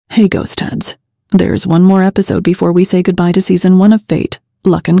Hey Ghost Heads, there's one more episode before we say goodbye to Season 1 of Fate,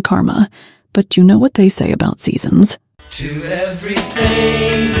 Luck and Karma, but you know what they say about seasons. To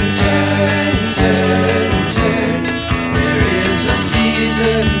everything turn, turn, turn. There is a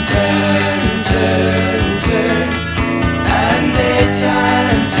season, turn, turn, turn. And a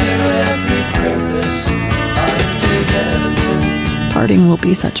time to every purpose under heaven. Parting will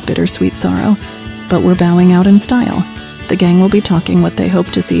be such bittersweet sorrow, but we're bowing out in style. The gang will be talking what they hope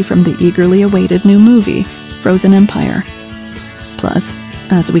to see from the eagerly awaited new movie, Frozen Empire. Plus,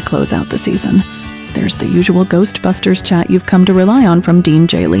 as we close out the season, there's the usual Ghostbusters chat you've come to rely on from Dean,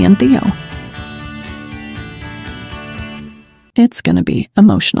 Jaylee, and Theo. It's gonna be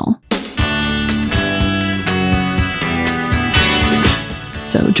emotional.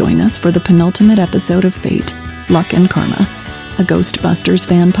 So join us for the penultimate episode of Fate, Luck and Karma, a Ghostbusters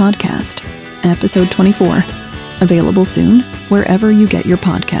fan podcast, episode 24. Available soon, wherever you get your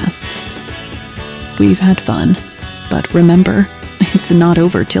podcasts. We've had fun, but remember, it's not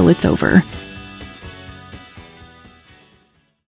over till it's over.